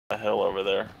a hill over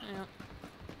there. Yeah.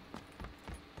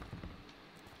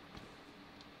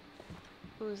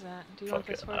 Who is that? Do you want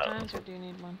this 4 times or do you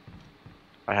need one?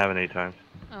 I have an 8 times.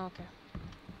 Oh, okay.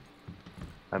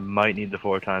 I might need the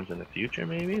 4 times in the future,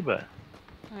 maybe, but...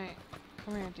 Alright,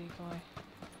 come here, decoy.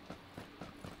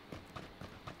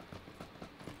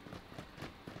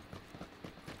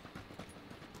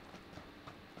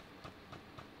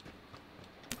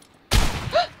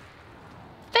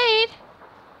 Fade!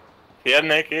 He had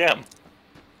an AKM.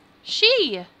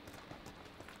 She!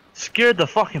 Scared the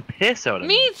fucking piss out of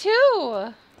me. Me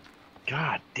too!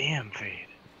 God damn, Fade.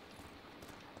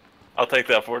 I'll take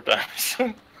that 4 times.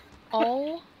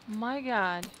 Oh my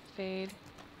god, Fade.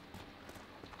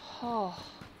 Oh.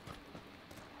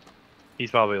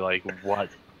 He's probably like, what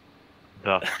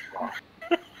the fuck?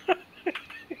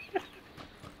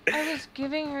 I was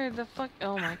giving her the fuck.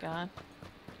 Oh my god.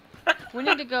 We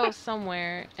need to go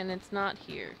somewhere, and it's not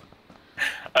here.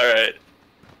 Alright.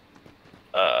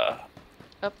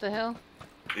 Up the hill?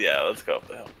 Yeah, let's go up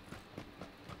the hill.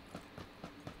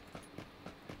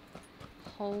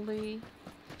 Holy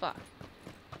fuck.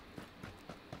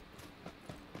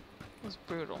 It was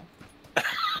brutal.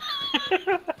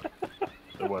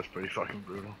 It was pretty fucking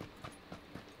brutal.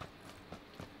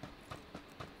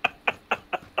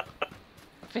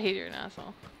 Fade, you're an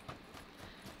asshole.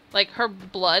 Like, her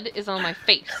blood is on my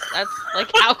face. That's, like,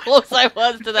 how close I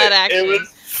was to that action. It was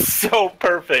so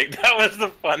perfect. That was the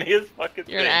funniest fucking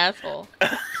You're thing. an asshole.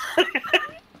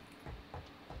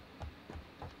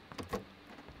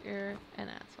 You're an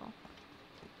asshole.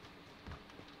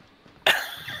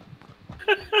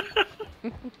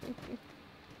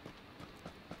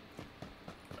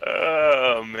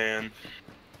 Oh, man.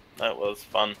 That was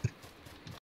fun.